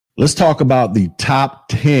Let's talk about the top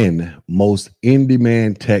 10 most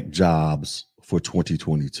in-demand tech jobs for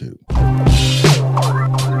 2022.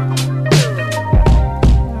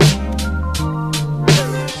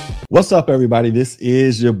 What's up, everybody? This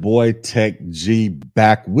is your boy Tech G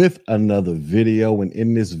back with another video. And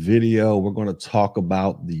in this video, we're going to talk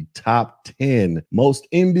about the top 10 most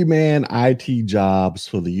in-demand IT jobs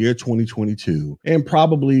for the year 2022 and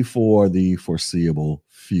probably for the foreseeable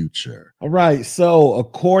future. All right. So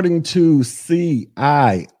according to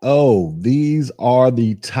CIO, these are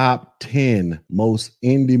the top 10 most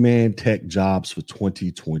in-demand tech jobs for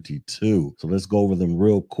 2022. So let's go over them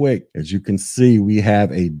real quick. As you can see, we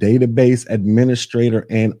have a database administrator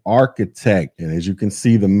and architect. And as you can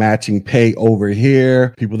see, the matching pay over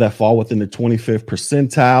here, people that fall within the 25th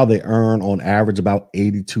percentile, they earn on average about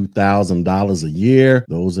 $82,000 a year.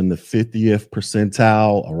 Those in the 50th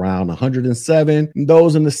percentile, around 107. And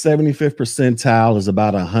those in the 75th percentile is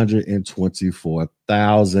about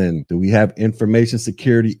 124,000. Do we have information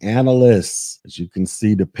security analysts? As you can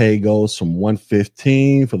see, the pay goes from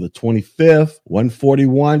 115 for the 25th,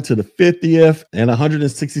 141 to the 50th, and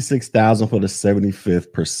 166,000 for the 75th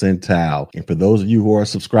percentile. And for those of you who are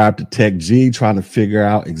subscribed to Tech G, trying to figure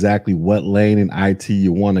out exactly what lane in IT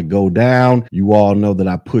you want to go down, you all know that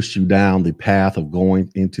I pushed you down the path of going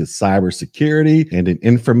into cybersecurity, and an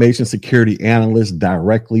information security analyst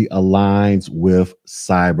directly aligns with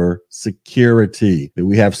cybersecurity. Then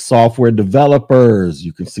we have software developers.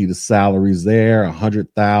 You can see the salaries there,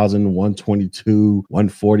 100,000, 122,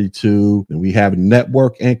 142. Then we have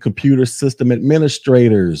network and computer system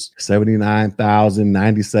administrators, 79,000,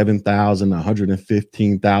 97,000,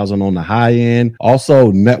 115,000 on the high end.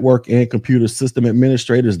 Also, network and computer system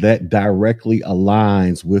administrators, that directly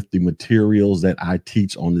aligns with the materials that I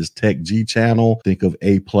teach on this Tech G channel. Think of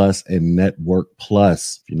A+ and Network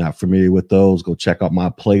Plus. If you're not familiar with those, go check out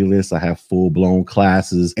my playlist. I have full-blown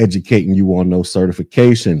classes educating you on those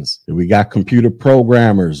certifications. And we got computer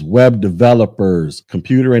programmers, web developers,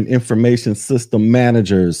 computer and information system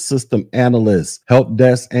managers, system analysts, help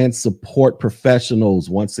desk and support professionals.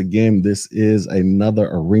 Once again, this is another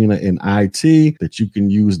arena in IT that you can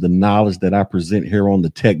use the knowledge that I present here on the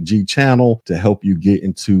Tech G channel to help you get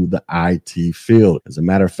into the IT field. As a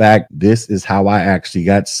matter of fact, this is how I actually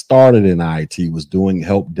got started in IT, was doing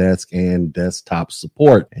help desk and desktop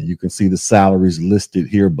support. And you can see the salaries listed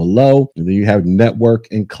here below. And then you have network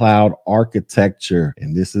and cloud architecture.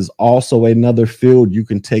 And this is also another field you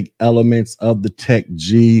can take elements of the Tech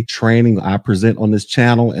G training I present on this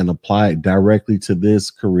channel and apply it directly to this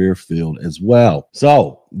career field as well.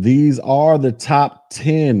 So these are the top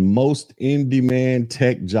 10 most in-demand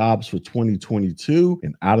tech jobs for 2022.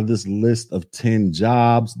 And out of this list of 10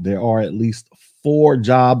 jobs, there are at least 4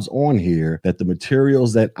 jobs on here that the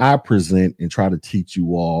materials that I present and try to teach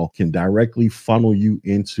you all can directly funnel you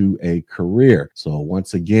into a career. So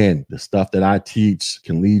once again, the stuff that I teach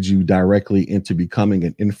can lead you directly into becoming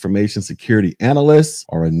an information security analyst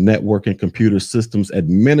or a network and computer systems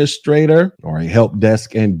administrator or a help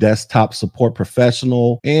desk and desktop support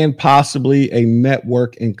professional and possibly a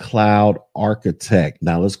network and cloud architect.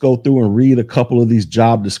 Now let's go through and read a couple of these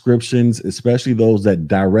job descriptions, especially those that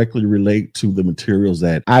directly relate to the materials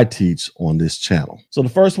that I teach on this channel. So the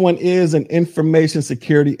first one is an information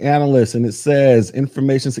security analyst, and it says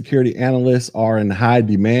information security analysts are in high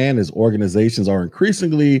demand as organizations are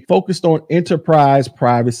increasingly focused on enterprise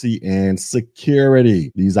privacy and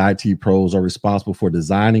security. These IT pros are responsible for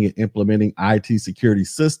designing and implementing IT security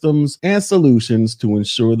systems and solutions to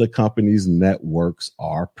ensure the company's networks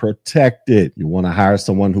are protected. You want to hire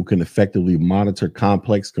someone who can effectively monitor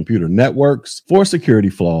complex computer networks for security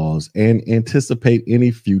flaws and anticipate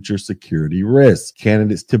any future security risks.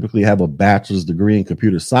 Candidates typically have a bachelor's degree in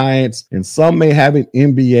computer science, and some may have an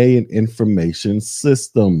MBA in information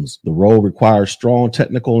systems. The role requires strong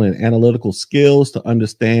technical and analytical skills to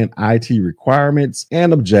understand IT requirements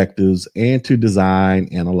and objectives and to design,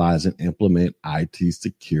 analyze, and implement IT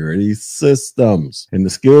security systems. And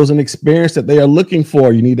the skills and experience that they are looking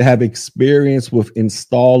for, you need to have experience with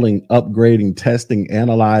installing, upgrading, testing,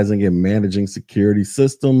 analyzing, and managing security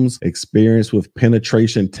systems, experience with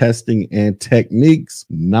penetration testing and techniques,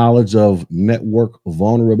 knowledge of network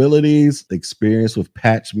vulnerabilities, experience with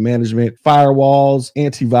patch management, firewalls,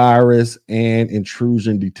 antivirus, and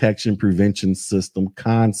intrusion detection prevention system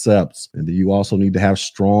concepts. And then you also need to have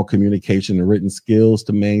strong communication and written skills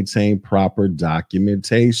to maintain proper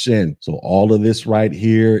documentation. So all of this right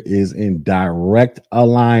here is in direct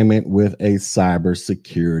alignment with with a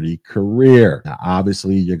cybersecurity career. Now,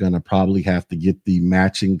 obviously, you're going to probably have to get the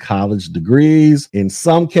matching college degrees. In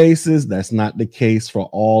some cases, that's not the case for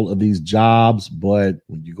all of these jobs, but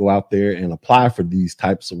when you go out there and apply for these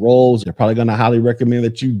types of roles, they're probably going to highly recommend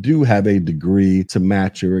that you do have a degree to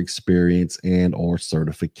match your experience and or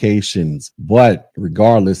certifications. But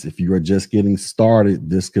regardless, if you are just getting started,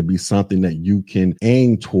 this could be something that you can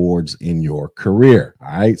aim towards in your career.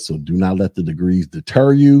 All right. So do not let the degrees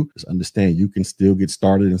deter you. Just understand you can still get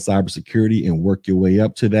started in cybersecurity and work your way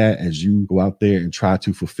up to that as you go out there and try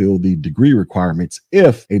to fulfill the degree requirements,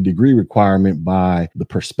 if a degree requirement by the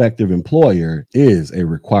prospective employer is a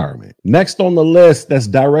requirement. Next on the list that's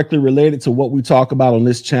directly related to what we talk about on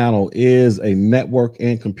this channel is a network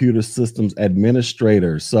and computer systems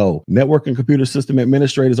administrator. So network and computer system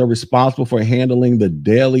administrators are responsible for handling the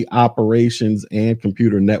daily operations and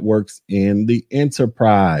computer networks in the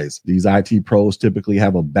enterprise. These IT pros typically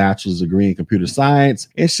have a bachelor's degree in computer science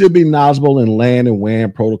and should be knowledgeable in LAN and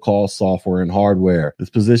WAN protocol, software, and hardware. This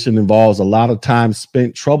position involves a lot of time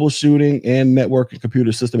spent troubleshooting, and network and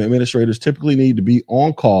computer system administrators typically need to be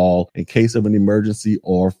on call in case of an emergency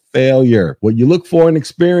or failure. What you look for in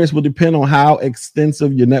experience will depend on how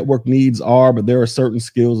extensive your network needs are, but there are certain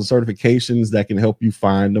skills and certifications that can help you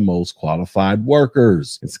find the most qualified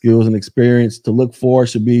workers. And skills and experience to look for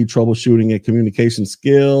should be troubleshooting and communication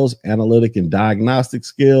skills, analytic and diagnostic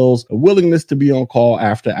skills, a willingness to be on call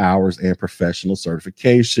after hours, and professional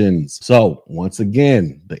certifications. So once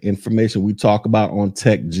again, the information we talk about on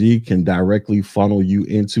TechG can directly funnel you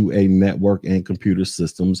into a network and computer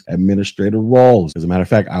systems administrator roles. As a matter of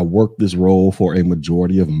fact, I worked this role for a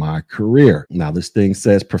majority of my career. Now, this thing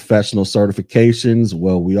says professional certifications.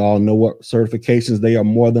 Well, we all know what certifications they are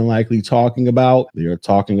more than likely talking about. They are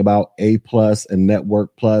talking about A+ and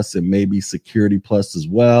Network Plus and maybe Security Plus as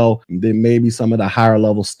well. And then maybe some of the higher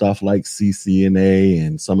level stuff like CCNA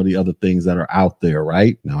and some of the other things that are out there,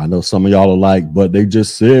 right? Now, I know some of y'all are like, but they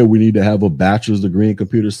just said we need to have a bachelor's degree in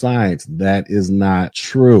computer science. That is not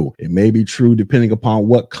true. It may be true depending upon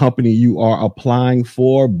what company you are applying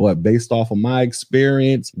for, but based off of my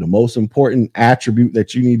experience, the most important attribute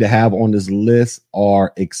that you need to have on this list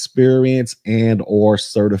are experience and or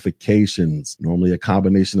certifications. Normally, a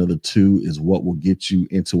combination of the two is what will get you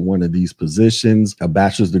into one of these positions. A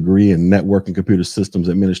bachelor's degree in network and computer systems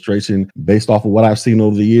administration, based off of what I've seen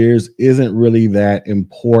over the years, isn't really that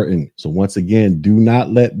important. So once again, do not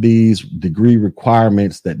let these degree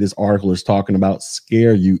requirements that this article is talking about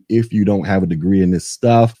scare you if you don't have a degree in this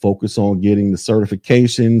stuff. Focus on getting the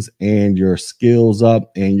certifications and your skills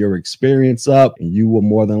up and your experience up, and you will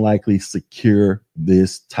more than likely secure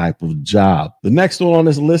this type of job. The next one on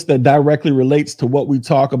this list that directly relates to what we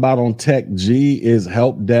talk about on TechG is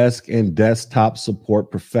help desk and desktop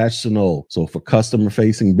support professional. So for customer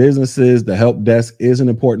facing businesses, the help desk is an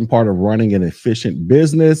important part of running an efficient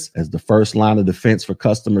business. As the first line of defense for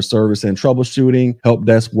customer service and troubleshooting, help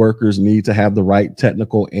desk workers need to have the right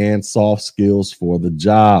technical and soft skills for the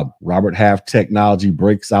job. Robert Half Technology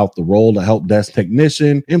breaks out the role of help desk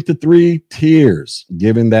technician into 3 tiers,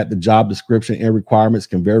 given that the job description and requirements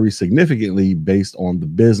can vary significantly based on the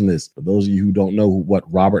business. For those of you who don't know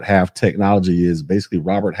what Robert Half Technology is, basically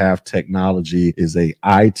Robert Half Technology is a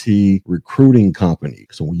IT recruiting company.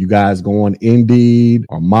 So when you guys go on Indeed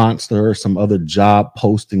or Monster or some other job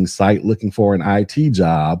posting site looking for an IT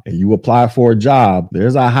job and you apply for a job,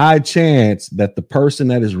 there's a high chance that the person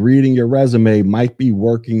that is reading your resume might be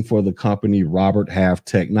working for the company Robert Half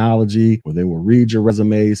Technology, where they will read your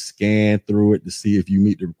resume, scan through it to see if you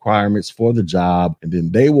meet the requirements for the job, and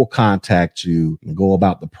then they will contact you and go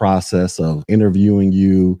about the process of interviewing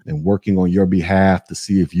you and working on your behalf to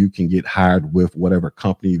see if you can get hired with whatever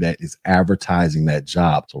company that is advertising that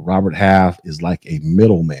job. So Robert Half is like a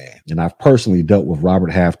middleman. And I've personally dealt with Robert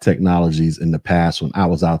Half Technologies in the past when I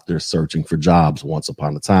was out there searching for jobs once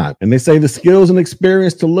upon a time. And they say the skills and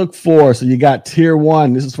experience to look for. So you got tier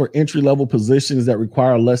 1. This is for entry-level positions that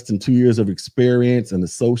require less than 2 years of experience, an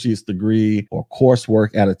associate's degree, or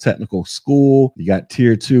coursework at a technical school. You got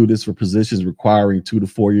tier 2. This is for positions requiring 2 to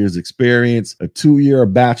 4 years experience, a 2-year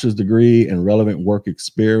bachelor's degree and relevant work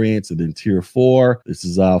experience. And then tier 4, this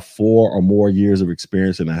is 4 or more years of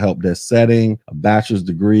experience in a help desk setting, a bachelor's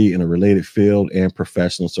degree in a related field, and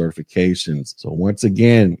professional certifications. So once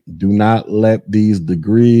again, do not let these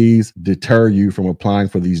degrees deter you from applying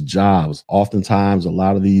for these jobs. Oftentimes, a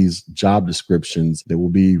lot of these job descriptions, they will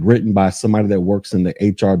be written by somebody that works in the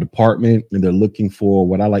HR department, and they're looking for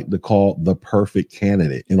what I like to call the perfect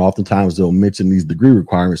candidate. And oftentimes they'll mention these degree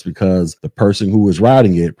requirements because the person who is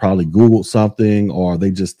writing it probably Googled something, or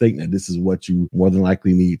they just think that this is what you more than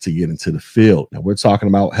likely need to get into the field. Now we're talking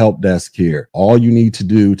about help desk here. All you need to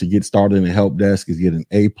do to get started in help desk is get an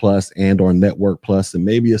A+ and or Network Plus and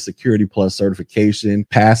maybe a Security Plus certification,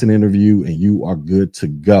 pass an interview, and you are good to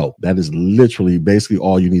go. That is literally basically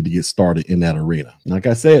all you need to get started in that arena. Like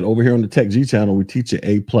I said, over here on the Tech G channel, we teach you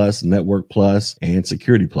A+, Network Plus, and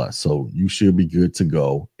Security Plus. So you should be good to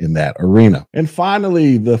go in that arena. And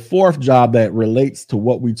finally, the fourth job that relates to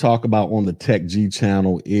what we talk about on the Tech G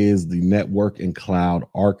channel is the network and cloud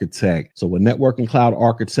architect. So a network and cloud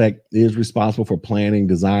architect is responsible for planning,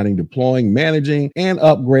 designing, deploying, managing, and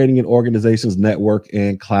upgrading an organization's network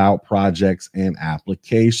and cloud projects and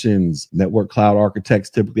applications. Network cloud architects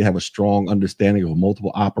typically have a strong understanding of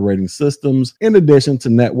multiple operating systems, in addition to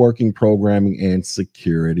networking, programming, and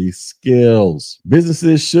security skills.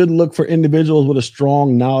 Businesses should look for individuals with a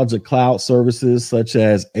strong knowledge of cloud services such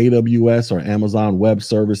as AWS or Amazon Web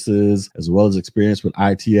Services, as well as experience with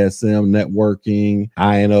ITSM, networking,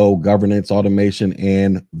 INO, governance, automation,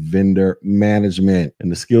 and vendor management.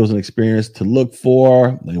 And the skills and experience to look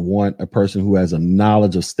for, they want a person who has a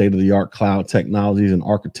knowledge of state-of-the-art cloud technologies and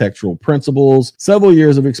architectural principles, several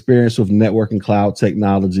years of experience with network and cloud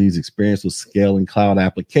technologies, experience with scaling cloud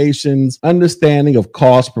applications, understanding of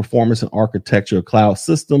cost, performance, and architecture of cloud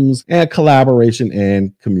systems, and collaboration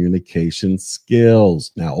and communication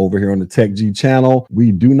skills. Now, over here on the Tech G channel,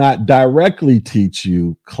 we do not directly teach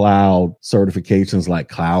you cloud certifications like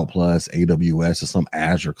Cloud Plus, AWS, or some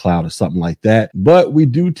Azure cloud or something like that, but we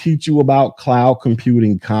do teach you about cloud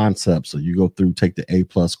computing concepts. So you go through, take the A+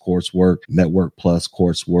 coursework, Network Plus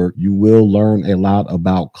coursework. You will learn a lot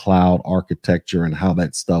about cloud architecture and how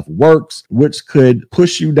that stuff works, which could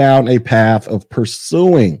push you down a path of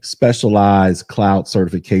pursuing specialized cloud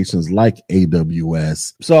certifications like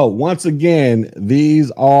AWS. So once again,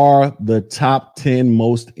 these are the top 10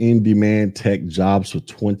 most in-demand tech jobs for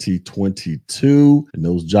 2022. And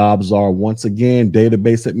those jobs are, once again,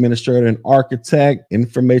 database administrator and architect,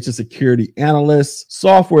 information security analyst,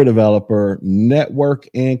 software developer, network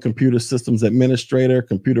and computer systems administrator,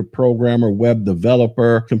 computer programmer, web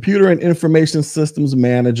developer, computer and information systems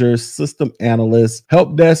manager, system analyst,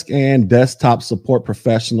 help desk and desktop support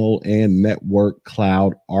professional, and network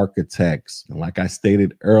cloud architects. And like I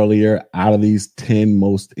stated earlier, out of these 10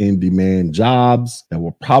 most in-demand jobs that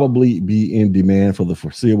will probably be in demand for the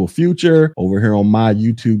foreseeable future, over here on my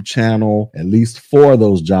YouTube channel, at least 4 of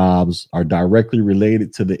those jobs are directly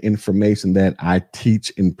related to the information that I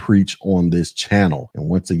teach and preach on this channel. And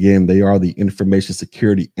once again, they are the information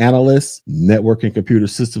security analyst, network and computer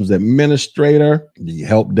systems administrator, the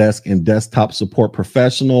help desk and desktop support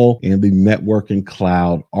professional, and the network and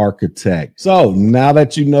cloud architect. So now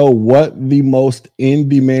that you know what the most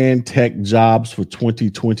in-demand tech jobs for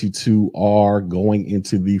 2022 are going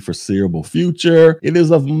into the foreseeable future, it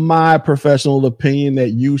is of my professional opinion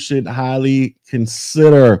that you should highly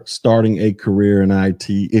consider starting a career in IT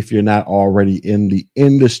if you're not already in the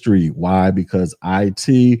industry. Why? Because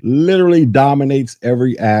IT literally dominates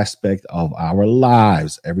every aspect of our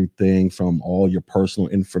lives. Everything from all your personal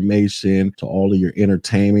information to all of your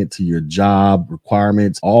entertainment to your job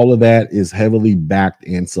requirements. All of that is heavily backed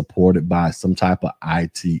and supported by some type of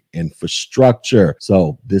IT infrastructure.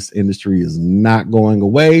 So this industry is not going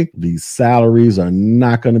away. These salaries are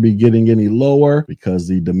not going to be getting any lower because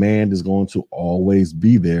the demand is going to always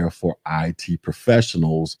be there for IT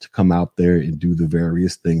professionals to come out there and do the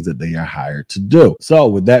various things that they are hired to do. So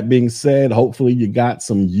with that being said, hopefully you got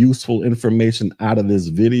some useful information out of this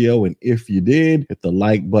video. And if you did, hit the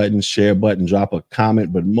like button, share button, drop a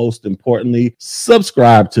comment, but most importantly,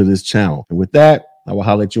 subscribe to this channel. And with that, I will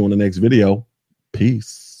holler at you on the next video.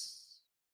 Peace.